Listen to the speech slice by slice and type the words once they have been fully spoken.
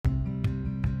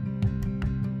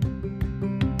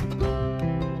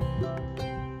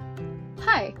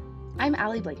I'm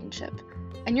Allie Blankenship,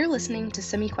 and you're listening to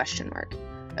Semi Question Mark,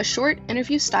 a short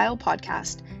interview-style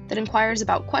podcast that inquires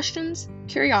about questions,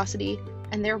 curiosity,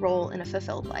 and their role in a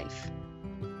fulfilled life.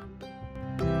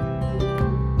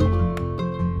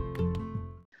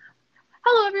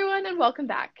 Hello, everyone, and welcome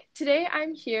back. Today,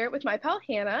 I'm here with my pal,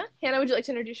 Hannah. Hannah, would you like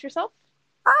to introduce yourself?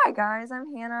 Hi, guys.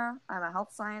 I'm Hannah. I'm a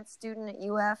health science student at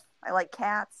UF. I like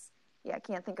cats. Yeah, I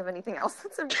can't think of anything else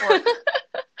that's important.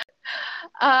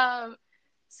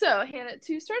 So, Hannah,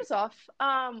 to start us off,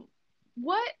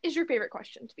 what is your favorite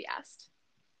question to be asked?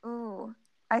 Ooh,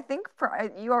 I think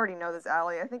you already know this,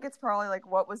 Allie. I think it's probably like,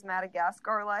 what was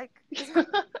Madagascar like?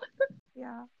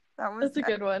 Yeah, that was That's a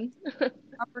good one.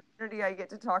 opportunity I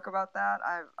get to talk about that.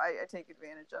 I take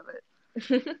advantage of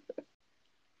it.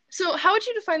 So, how would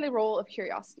you define the role of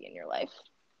curiosity in your life?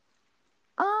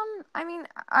 I mean,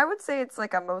 I would say it's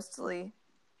like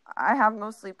I have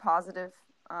mostly positive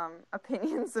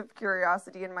opinions of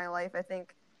curiosity in my life. I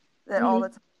think that all the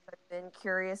time I've been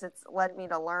curious, it's led me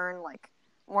to learn like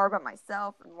more about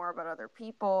myself and more about other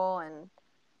people, and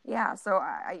yeah, so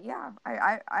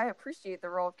I appreciate the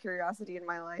role of curiosity in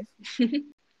my life.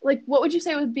 Like, what would you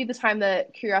say would be the time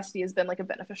that curiosity has been like a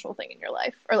beneficial thing in your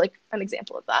life, or like an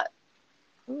example of that?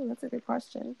 Ooh, that's a good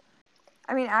question.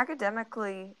 I mean,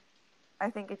 academically, I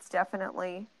think it's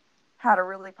definitely had a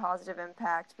really positive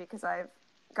impact because I've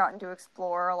gotten to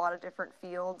explore a lot of different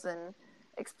fields and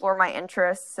explore my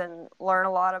interests and learn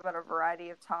a lot about a variety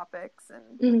of topics.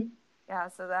 And yeah,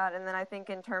 so that. And then I think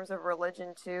in terms of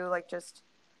religion too, like just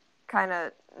kind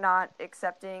of not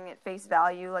accepting at face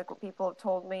value, like what people have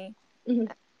told me,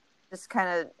 just kind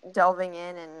of delving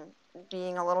in and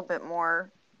being a little bit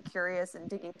more curious and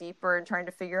digging deeper and trying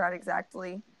to figure out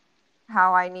exactly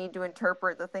how I need to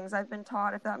interpret the things I've been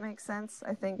taught, if that makes sense.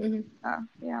 I think,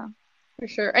 yeah. For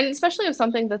sure. And especially with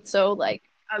something that's so like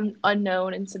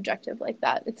unknown and subjective like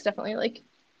that, it's definitely like,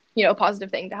 a positive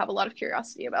thing to have a lot of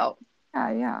curiosity about.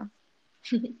 Yeah.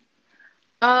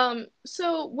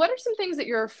 So what are some things that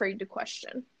you're afraid to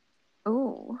question?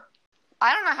 Ooh.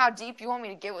 I don't know how deep you want me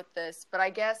to get with this, but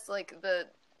I guess like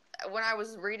when I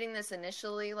was reading this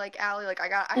initially, like Allie, like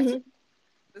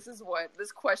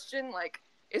this question like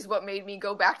is what made me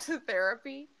go back to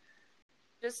therapy.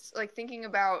 Just like thinking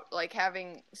about like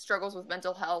having struggles with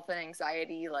mental health and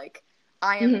anxiety, like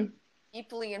I am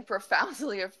deeply and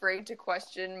profoundly afraid to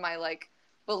question my like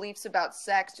beliefs about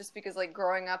sex, just because like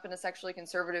growing up in a sexually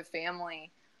conservative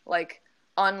family, like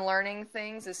unlearning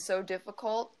things is so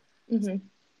difficult.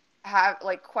 Have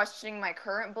like questioning my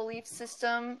current belief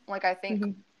system, like I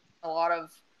think a lot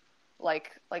of like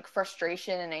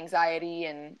frustration and anxiety,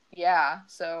 and yeah,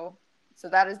 so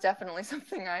that is definitely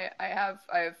something I have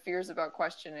fears about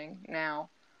questioning now.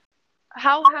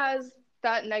 How has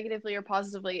that negatively or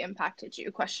positively impacted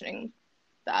you, questioning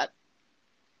that?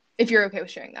 If you're okay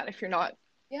with sharing that, if you're not,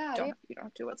 you don't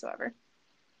have to whatsoever.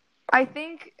 I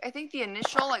think the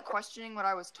initial like questioning what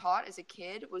I was taught as a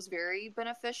kid was very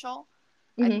beneficial.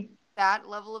 I think that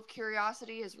level of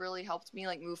curiosity has really helped me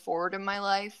like move forward in my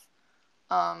life.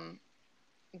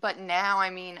 But now,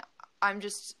 I mean, I'm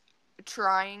just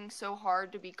trying so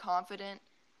hard to be confident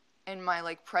in my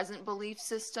like present belief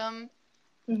system.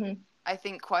 I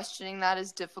think questioning that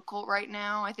is difficult right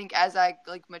now. I think as I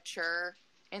like mature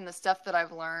in the stuff that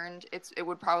I've learned, it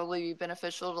would probably be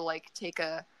beneficial to like take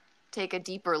a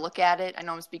deeper look at it. I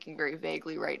know I'm speaking very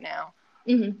vaguely right now.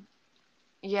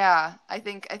 Yeah, I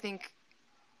think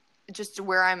just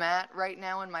where I'm at right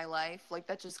now in my life, like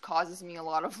that just causes me a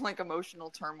lot of like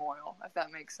emotional turmoil, if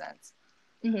that makes sense.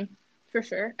 For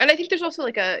sure. And I think there's also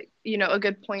like a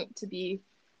good point to be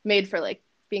made for like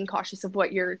being cautious of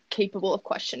what you're capable of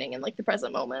questioning in like the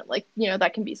present moment. Like,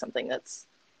 that can be something that's,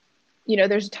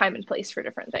 there's a time and place for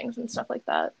different things and stuff like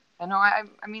that. I know. I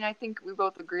mean, I think we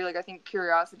both agree. Like, I think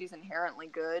curiosity is inherently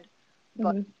good,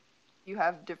 but you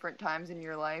have different times in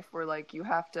your life where like you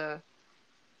have to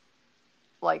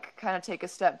like kind of take a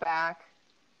step back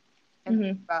and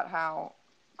think about how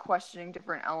questioning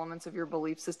different elements of your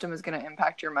belief system is going to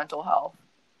impact your mental health.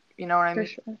 You know what I mean?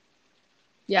 For sure.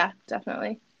 Yeah,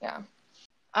 definitely. Yeah.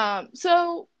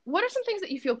 So what are some things that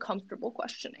you feel comfortable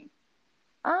questioning?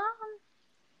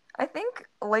 I think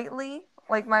lately,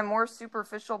 like my more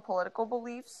superficial political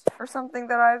beliefs are something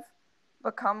that I've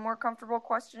become more comfortable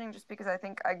questioning, just because I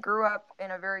think I grew up in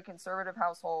a very conservative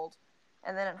household,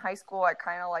 and then in high school I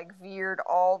kind of like veered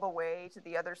all the way to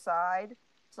the other side,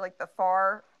 to like the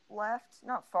far left,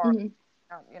 not far,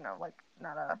 like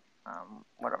not a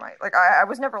what am I, like I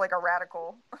was never like a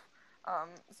radical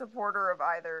supporter of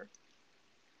either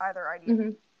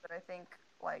ideology, but I think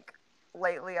like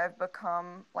lately I've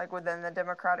become, like, within the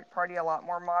Democratic Party a lot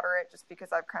more moderate, just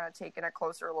because I've kind of taken a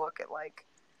closer look at, like,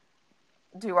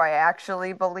 do I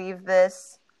actually believe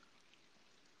this,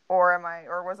 or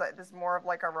was this more of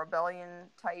like a rebellion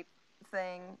type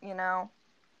thing, you know?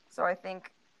 So I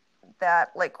think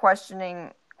that, like,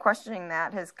 questioning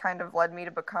that has kind of led me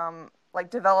to become, like,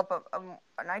 develop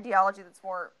an ideology that's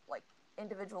more like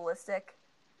individualistic.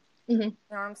 Mm-hmm. You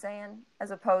know what I'm saying?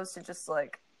 As opposed to just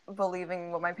like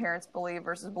believing what my parents believe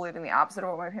versus believing the opposite of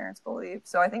what my parents believe.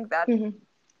 So I think that's Mm-hmm.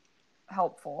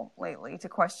 helpful lately to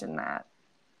question that.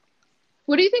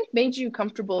 What do you think made you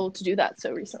comfortable to do that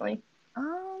so recently?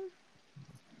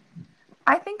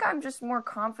 I think I'm just more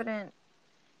confident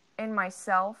in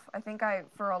myself. I think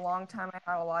for a long time, I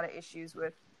had a lot of issues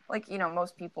with, like, you know,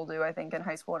 most people do, I think, in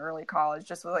high school and early college,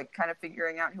 just with, like, kind of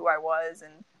figuring out who I was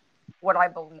and what I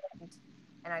believed.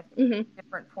 And I think Mm-hmm. at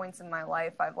different points in my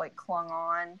life, I've, like, clung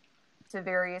on to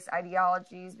various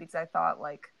ideologies because I thought,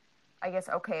 like, I guess,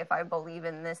 okay, if I believe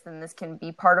in this, then this can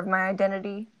be part of my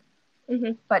identity.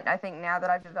 Mm-hmm. But I think now that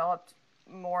I've developed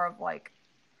more of, like,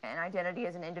 an identity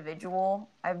as an individual,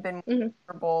 I've been more Mm-hmm.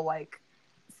 comfortable, like,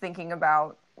 thinking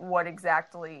about what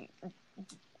exactly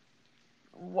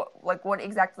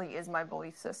is my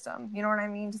belief system. You know what I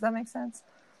mean? Does that make sense?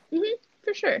 Mm-hmm.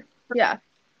 For sure. Yeah.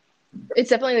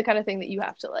 It's definitely the kind of thing that you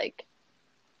have to like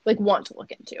want to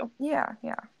look into. Yeah.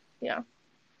 Yeah,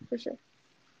 for sure.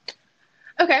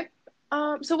 Okay.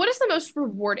 So what is the most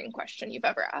rewarding question you've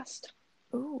ever asked?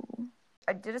 Ooh.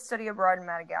 I did a study abroad in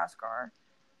Madagascar,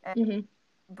 and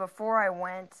Mm-hmm. before I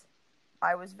went,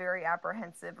 I was very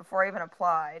apprehensive before I even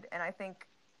applied, and I think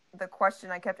the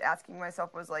question I kept asking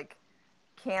myself was, like,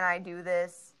 can I do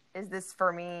this? Is this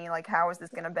for me? Like, how is this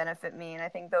going to benefit me? And I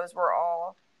think those were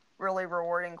all really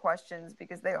rewarding questions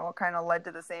because they all kind of led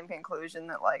to the same conclusion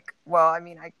that, like, well, I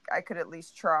mean, I could at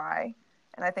least try.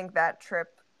 And I think that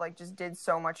trip, like, just did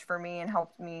so much for me and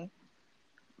helped me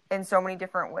in so many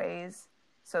different ways.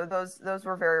 So those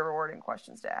were very rewarding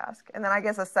questions to ask. And then I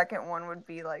guess a second one would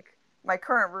be, like, my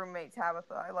current roommate,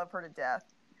 Tabitha. I love her to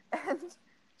death. And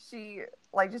she,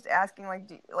 like, just asking,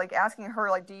 like, asking her,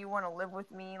 like, do you want to live with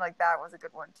me? Like, that was a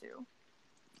good one too.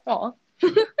 Aw.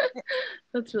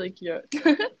 That's really cute.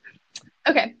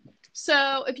 Okay.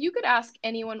 So if you could ask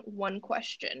anyone one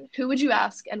question, who would you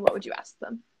ask and what would you ask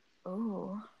them?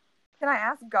 Ooh. Can I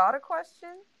ask God a question?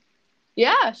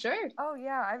 Yeah, sure. Oh,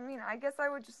 yeah. I mean, I guess I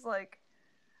would just, like,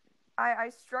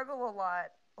 I struggle a lot,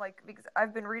 like, because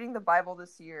I've been reading the Bible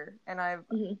this year and I'm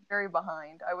Mm-hmm. very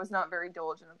behind. I was not very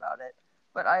diligent about it,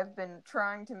 but I've been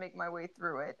trying to make my way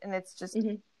through it. And it's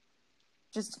Mm-hmm.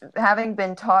 just having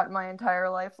been taught my entire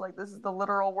life, like, this is the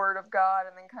literal word of God,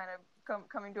 and then kind of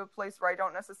coming to a place where I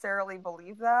don't necessarily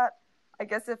believe that. I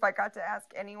guess if I got to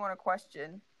ask anyone a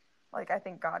question, like, I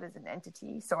think God is an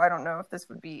entity, so I don't know if this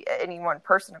would be any one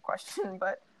person a question,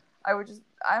 but I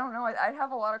don't know, I'd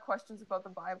have a lot of questions about the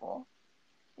Bible,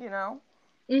 you know?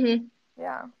 Mm-hmm.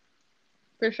 Yeah.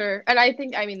 For sure. And I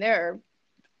think, I mean, there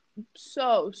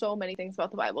are so many things about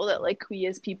the Bible that like we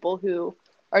as people who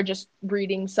are just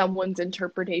reading someone's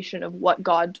interpretation of what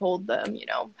God told them,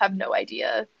 have no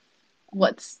idea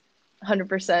what's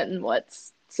 100% and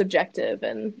what's subjective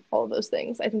and all of those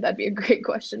things. I think that'd be a great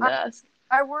question to ask.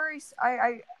 I worry,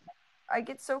 I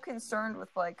get so concerned with,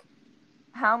 like,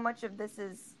 how much of this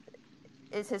is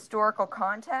historical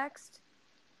context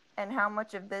and how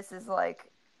much of this is,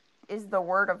 like, is the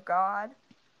word of God.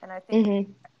 And I think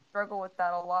Mm-hmm. I struggle with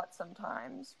that a lot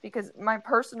sometimes because my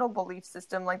personal belief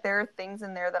system, like, there are things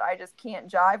in there that I just can't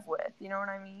jive with, you know what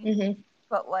I mean? Mm-hmm.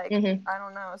 But, like, Mm-hmm. I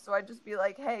don't know. So I'd just be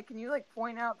like, hey, can you, like,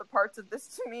 point out the parts of this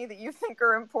to me that you think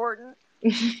are important?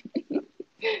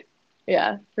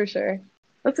 Yeah, for sure.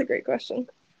 That's a great question.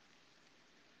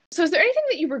 So is there anything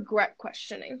that you regret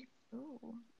questioning?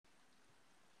 Ooh.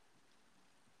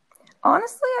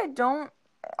 Honestly, I don't,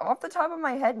 off the top of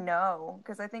my head, no.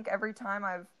 Because I think every time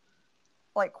I've,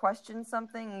 like, questioned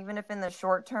something, even if in the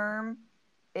short term,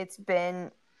 it's been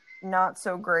not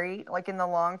so great. Like, in the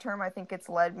long term, I think it's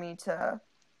led me to,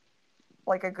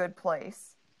 like, a good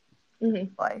place.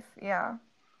 Mm-hmm. Life, yeah.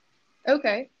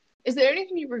 Okay. Is there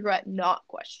anything you regret not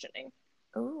questioning?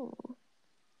 Ooh.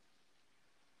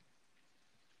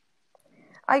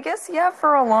 I guess, yeah,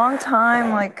 for a long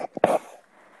time, like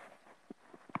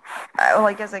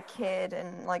as a kid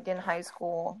and, like, in high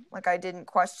school, like, I didn't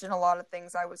question a lot of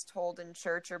things I was told in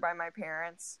church or by my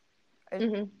parents. I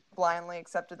just Mm-hmm. blindly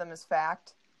accepted them as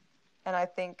fact. And I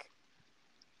think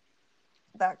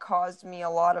that caused me a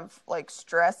lot of, like,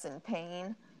 stress and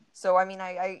pain. So, I mean,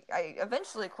 I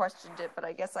eventually questioned it, but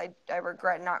I guess I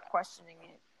regret not questioning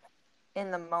it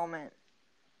in the moment.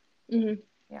 Mm-hmm.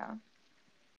 Yeah.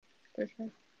 For sure.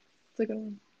 It's a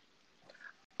good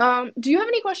one. Do you have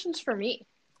any questions for me?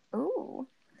 Ooh.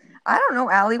 I don't know,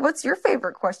 Allie. What's your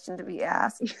favorite question to be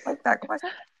asked? I like that question.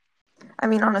 I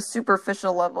mean, on a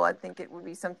superficial level, I think it would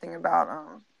be something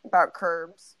about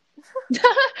curbs.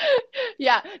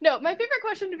 Yeah. No, my favorite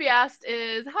question to be asked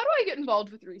is how do I get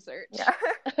involved with research?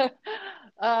 Yeah.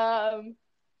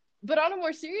 But on a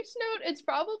more serious note, it's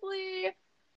probably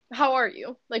how are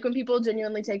you? Like when people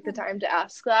genuinely take the time to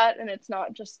ask that and it's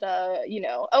not just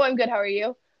oh, I'm good, how are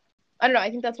you? I don't know, I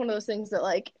think that's one of those things that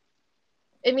like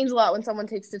it means a lot when someone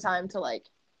takes the time to like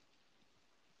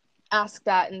ask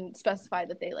that and specify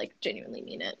that they like genuinely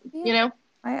mean it, Yeah. you know?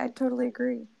 I totally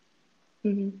agree.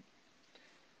 Mm-hmm.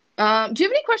 Do you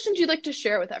have any questions you'd like to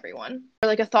share with everyone? Or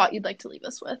like a thought you'd like to leave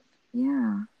us with?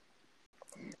 Yeah.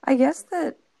 I guess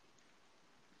that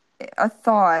a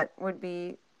thought would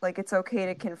be like it's okay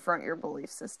to confront your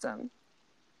belief system.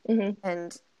 Mm-hmm.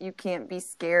 And you can't be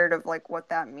scared of like what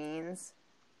that means,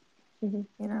 Mm-hmm.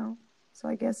 you know? So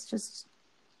I guess just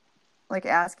like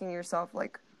asking yourself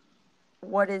like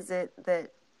what is it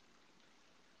that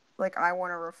like I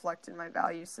want to reflect in my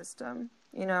value system,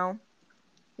 you know?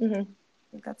 Mm-hmm.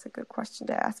 I think that's a good question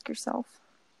to ask yourself.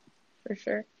 For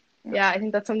sure. Yeah. Yeah, I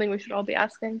think that's something we should all be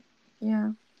asking.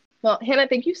 Yeah. Well, Hannah,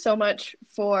 thank you so much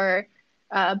for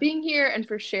being here and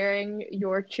for sharing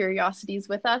your curiosities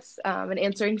with us and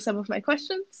answering some of my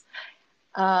questions.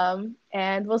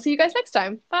 And we'll see you guys next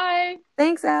time. Bye.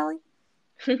 Thanks, Allie.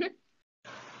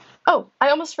 Oh, I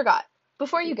almost forgot.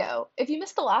 Before you go, if you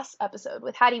missed the last episode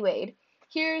with Hattie Wade,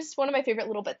 here's one of my favorite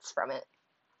little bits from it.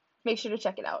 Make sure to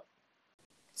check it out.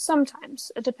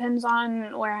 Sometimes. It depends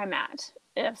on where I'm at.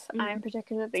 If I'm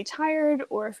particularly tired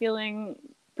or feeling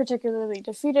particularly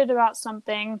defeated about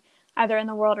something, either in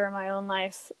the world or in my own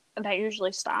life, that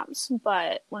usually stops.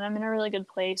 But when I'm in a really good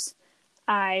place,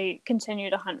 I continue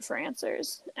to hunt for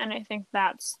answers. And I think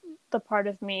that's the part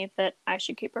of me that I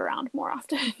should keep around more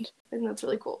often. I think that's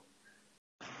really cool.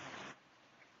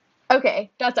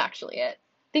 Okay, that's actually it.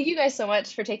 Thank you guys so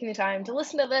much for taking the time to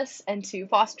listen to this and to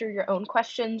foster your own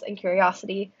questions and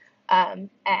curiosity. And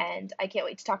I can't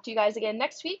wait to talk to you guys again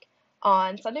next week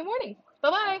on Sunday morning.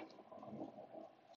 Bye-bye.